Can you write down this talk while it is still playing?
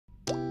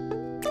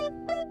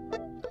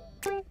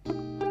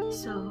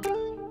So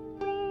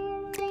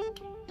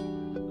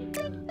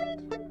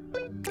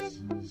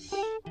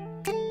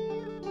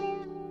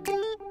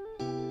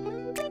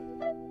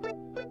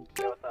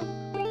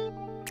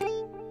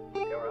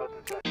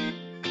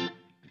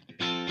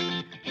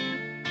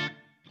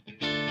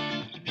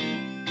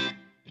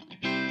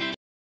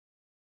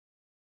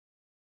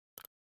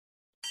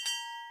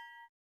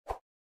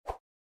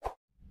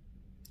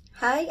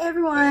hi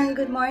everyone!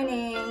 Good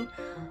morning!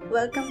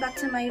 Welcome back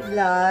to my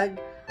vlog.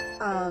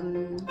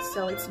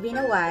 So it's been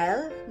a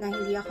while na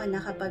hindi ako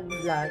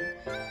nakapag-vlog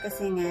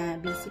kasi nga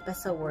busy pa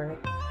sa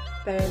work.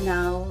 Pero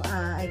now,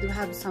 I do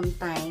have some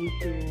time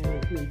to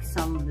make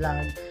some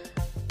vlog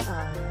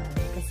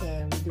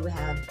kasi we do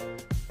have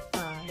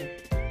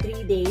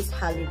 3 days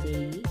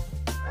holiday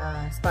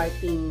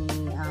starting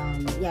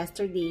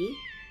yesterday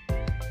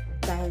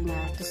dahil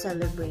nga to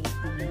celebrate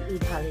the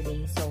Eid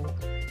holiday. So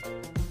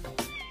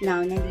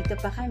now, nandito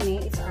pa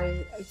kami. It's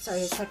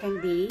our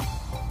second day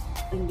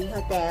in the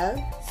hotel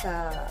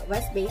sa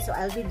West Bay. So,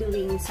 I'll be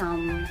doing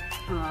some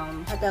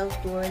hotel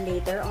tour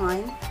later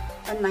on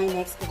my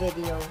next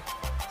video.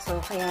 So,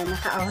 kaya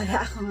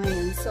nakaawala ako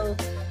ngayon. So,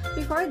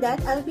 before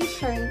that, I'll be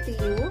sharing to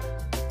you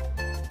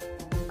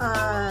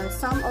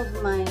some of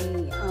my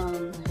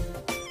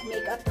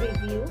makeup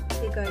review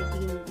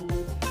regarding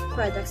the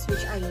products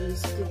which I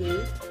use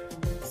today.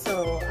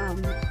 So,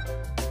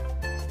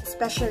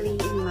 especially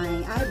in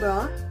my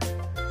eyebrow.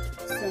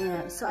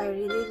 So I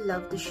really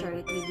love to share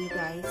it with you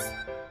guys.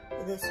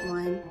 This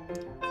one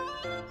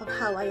of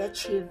how I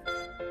achieve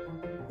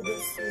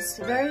this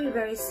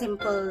very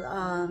simple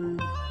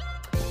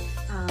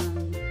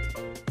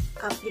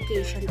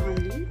application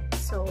only.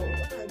 So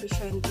I'll be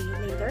sharing to you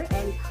later,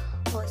 and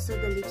also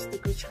the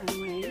lipstick which I'm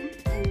wearing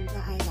and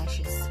the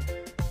eyelashes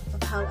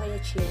of how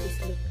I achieve this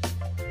look.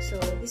 So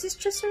this is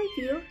just a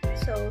review.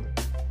 So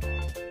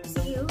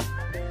see you.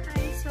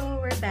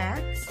 So we're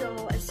back. So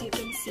as you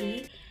can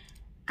see,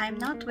 I'm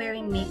not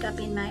wearing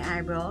makeup in my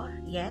eyebrow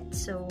yet.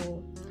 So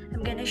I'm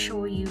gonna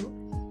show you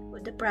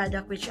the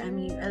product which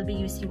I'll be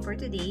using for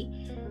today.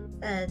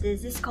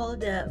 This is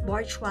called the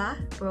Bourjois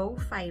Brow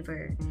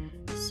Fiber.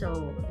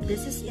 So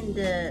this is in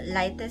the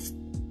lightest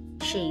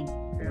shade,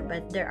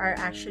 but there are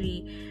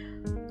actually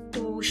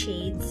 2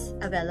 shades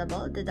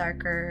available, the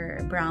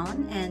darker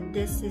brown and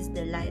this is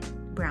the light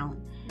brown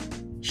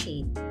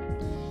shade.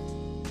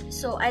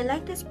 So I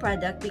like this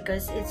product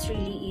because it's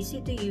really easy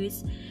to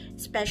use,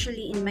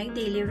 especially in my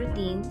daily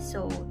routine.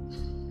 So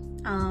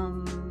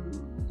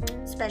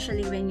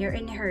especially when you're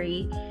in a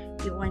hurry,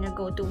 you want to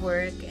go to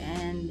work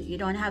and you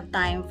don't have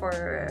time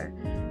for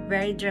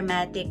very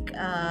dramatic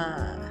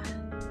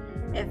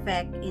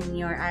effect in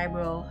your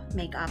eyebrow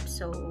makeup.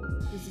 So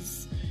this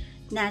is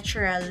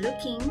natural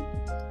looking.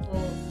 So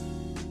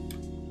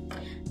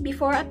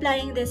before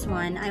applying this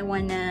one, I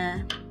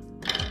wanna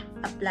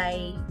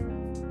apply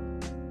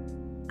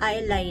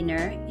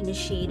eyeliner in the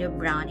shade of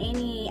brown,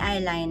 any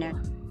eyeliner,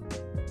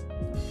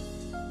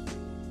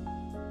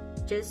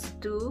 just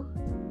to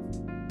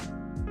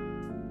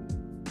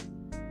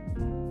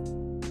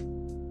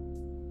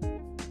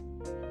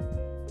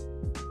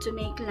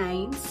make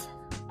lines.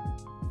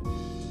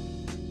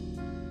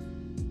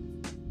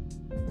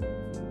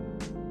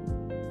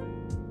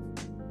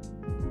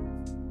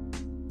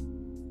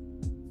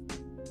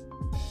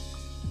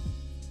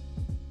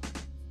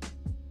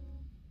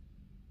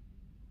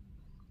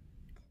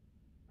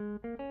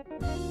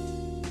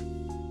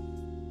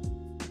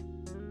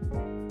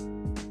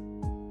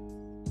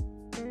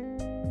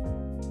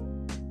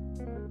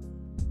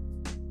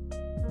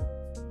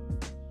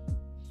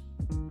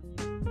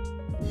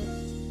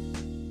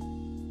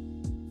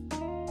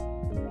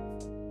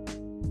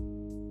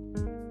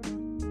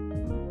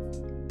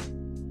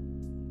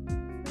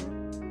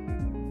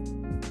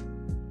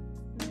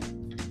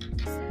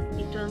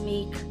 It will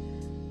make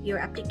your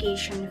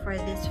application for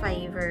this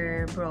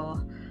fiber brow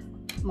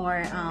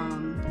more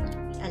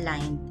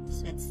aligned.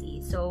 So let's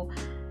see. So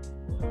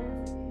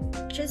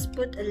just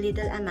put a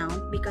little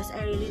amount because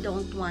I really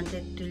don't want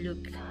it to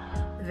look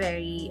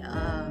very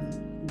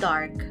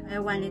dark. I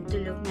want it to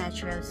look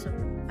natural, so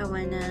I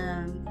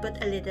wanna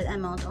put a little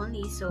amount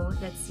only. So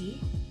let's see.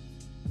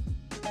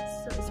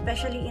 So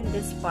especially in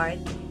this part,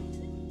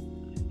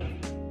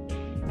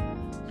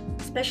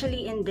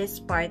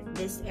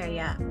 this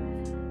area,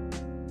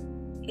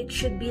 it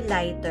should be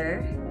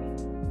lighter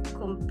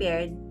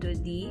compared to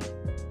the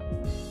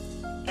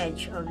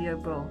edge of your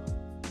brow.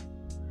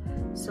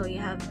 So you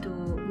have to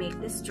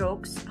make the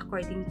strokes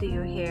according to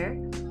your hair.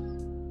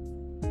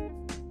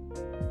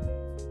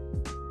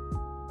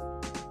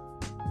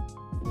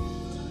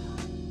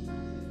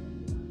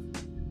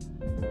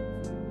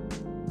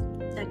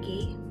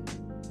 Okay.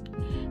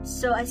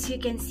 So as you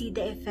can see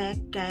the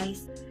effect,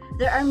 guys,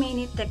 there are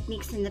many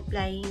techniques in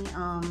applying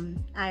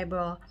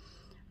eyebrow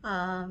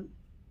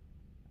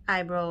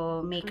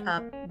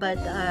makeup,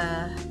 but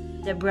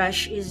the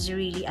brush is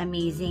really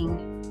amazing.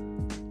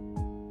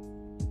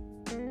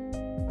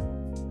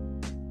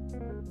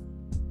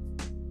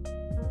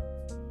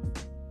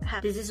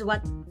 This is what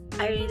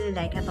I really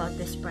like about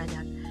this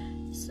product.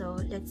 So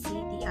let's see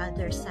the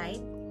other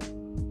side.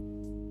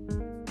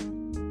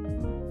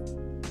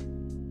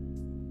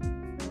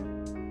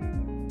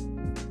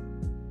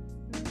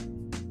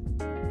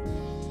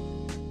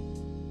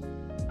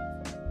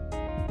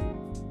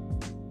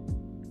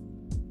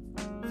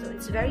 So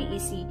it's very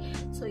easy.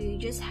 So you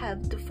just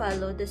have to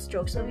follow the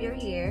strokes of your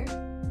hair.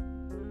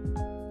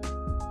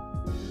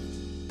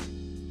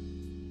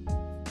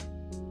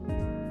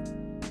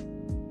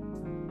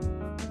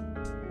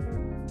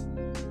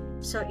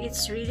 So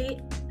it's really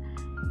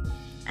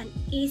an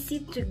easy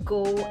to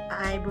go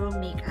eyebrow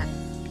makeup.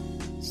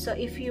 So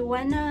if you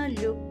wanna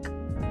look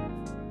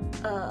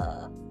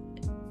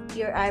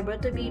your eyebrow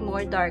to be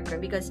more darker,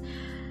 because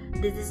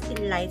this is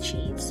in light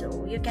shade,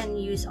 so you can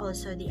use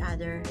also the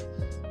other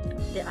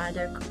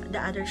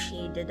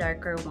shade, the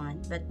darker one.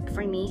 But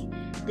for me,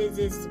 this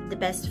is the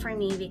best for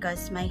me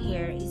because my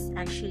hair is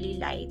actually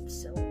light.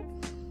 So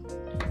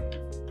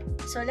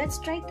let's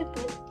try to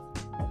put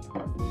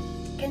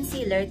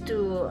concealer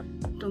to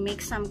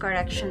make some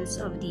corrections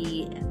of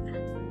the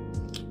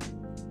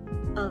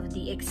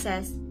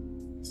excess.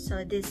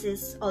 So this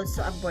is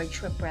also a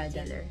Bourjois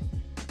product.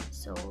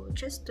 So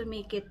just to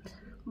make it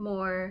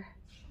more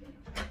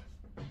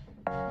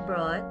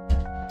broad.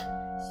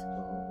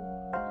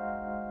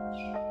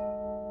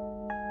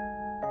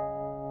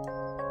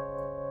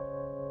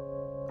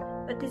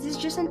 But this is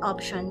just an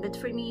option. But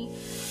for me,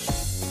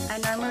 I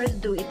normally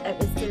do it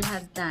if I still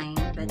have time.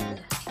 But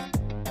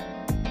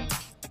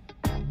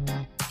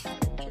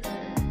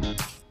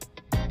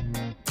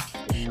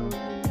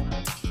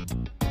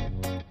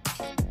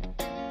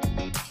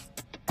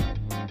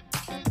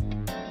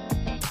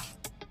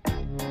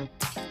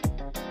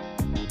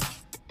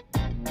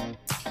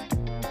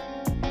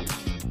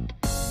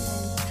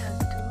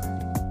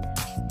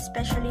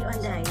especially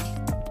on the eye.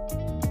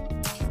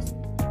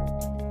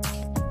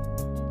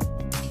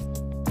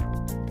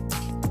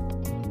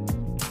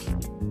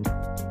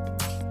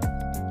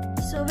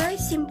 So very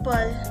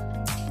simple.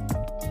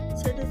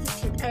 So this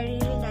is it. I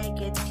really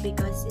like it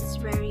because it's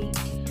very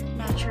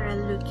natural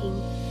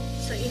looking.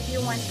 So if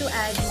you want to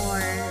add more,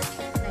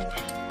 like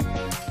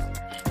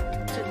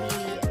to be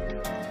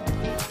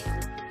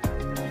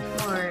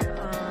more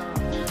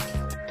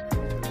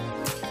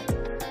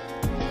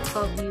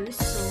obvious,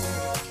 so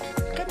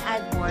you can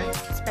add more,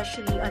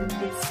 especially on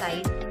this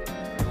side.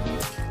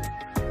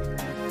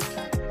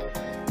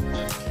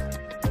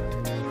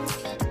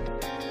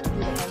 On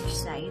the edge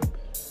side,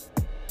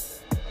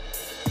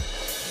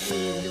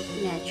 they look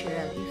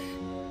natural if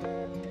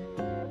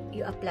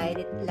you applied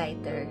it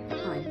lighter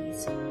only.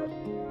 So,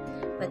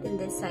 but in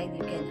this side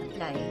you can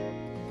apply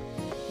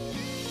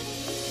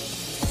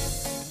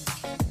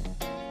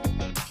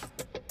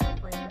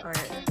or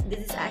this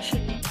is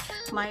actually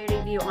my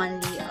review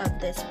only of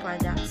this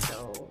product.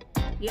 So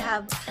you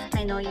have,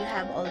 I know you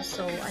have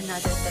also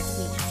another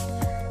technique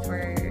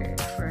for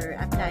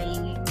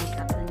applying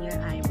makeup on your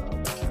eyebrow.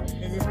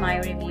 This is my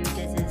review.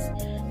 This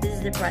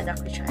is the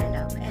product which I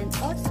love. And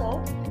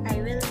also I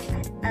will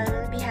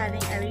be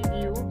having a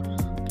review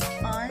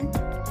on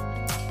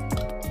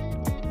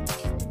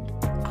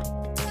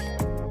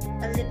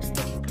a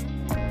lipstick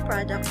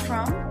product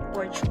from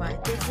Bourjois.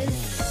 This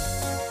is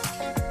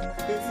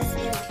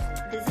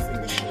in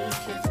the shade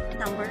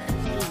number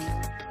 15.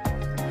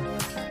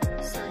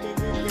 So this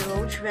is the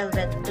Rouge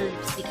Velvet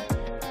lipstick.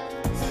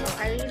 So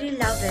I really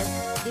love it.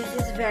 This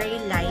is very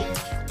light.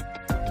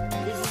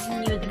 This is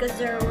new because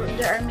there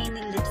are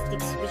many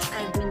lipsticks which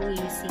I've been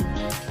using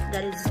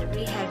that is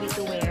really heavy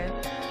to wear.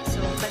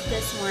 So but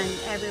this one,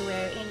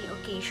 everywhere, any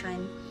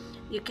occasion,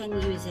 you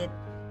can use it.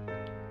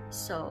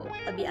 So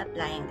I'll be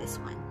applying this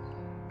one.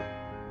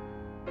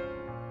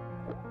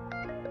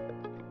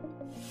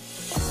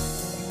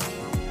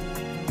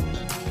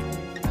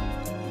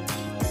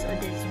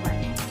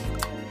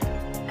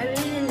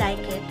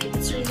 Like it.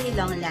 It's really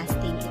long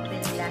lasting. It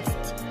will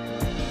last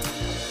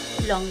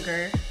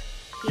longer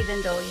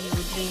even though you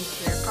drink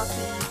your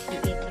coffee, you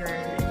eat your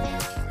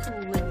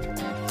food,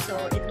 so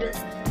it will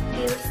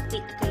still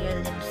stick to your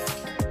lips.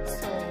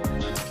 So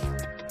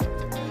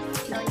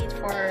no need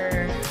for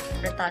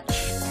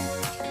retouch.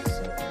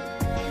 So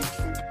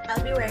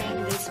I'll be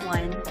wearing this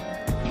one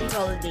the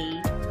whole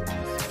day.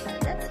 So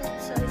that's it.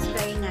 So it's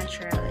very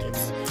natural.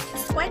 It's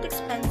quite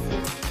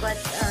expensive, but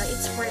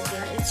it's worth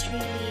it. It's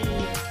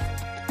really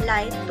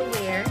light to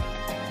wear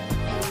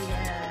and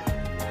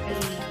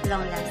really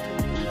long lasting.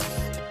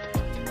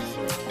 So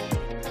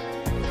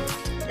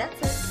that's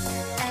it.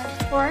 And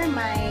for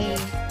my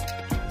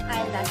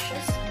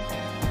eyelashes,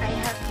 I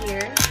have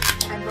here,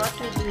 I brought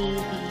with me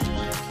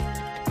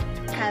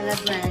the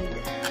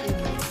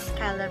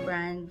Cala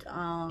brand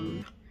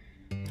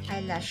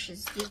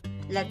eyelashes.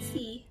 Let's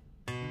see.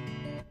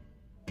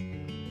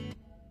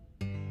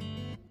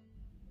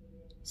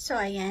 So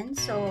ayan,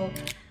 so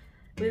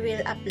we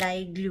will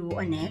apply glue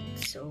on it.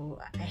 So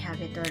I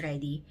have it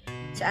already.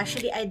 So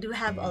actually I do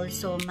have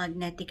also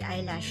magnetic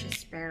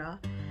eyelashes, pero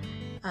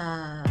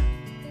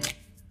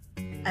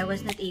I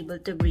was not able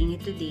to bring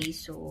it today,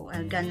 so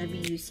I'm gonna be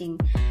using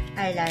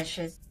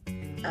eyelashes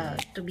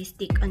to be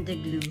stick on the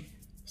glue.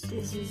 So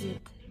this is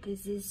it.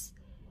 This is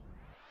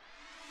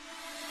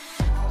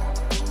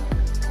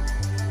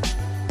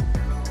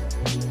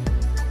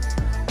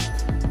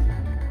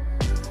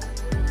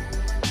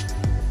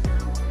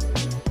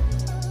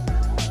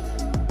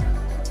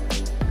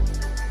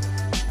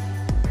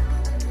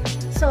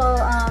so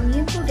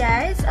yun po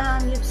guys,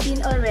 you've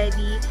seen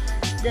already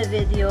the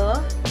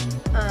video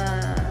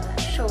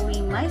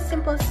showing my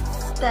simple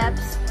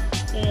steps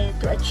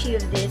to achieve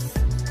this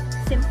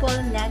simple,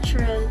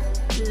 natural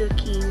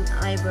looking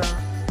eyebrow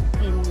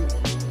in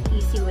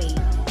easy way.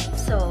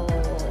 So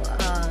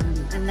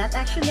I'm not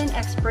actually an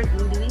expert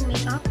in doing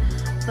makeup,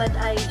 but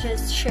I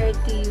just shared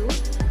to you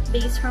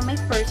based from my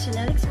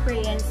personal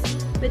experience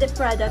with the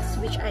products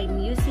which I'm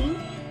using.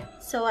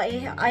 So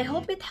I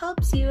hope it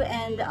helps you,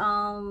 and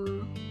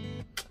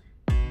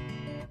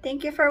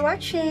thank you for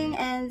watching,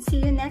 and see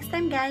you next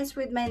time guys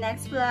with my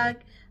next vlog.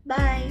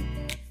 Bye!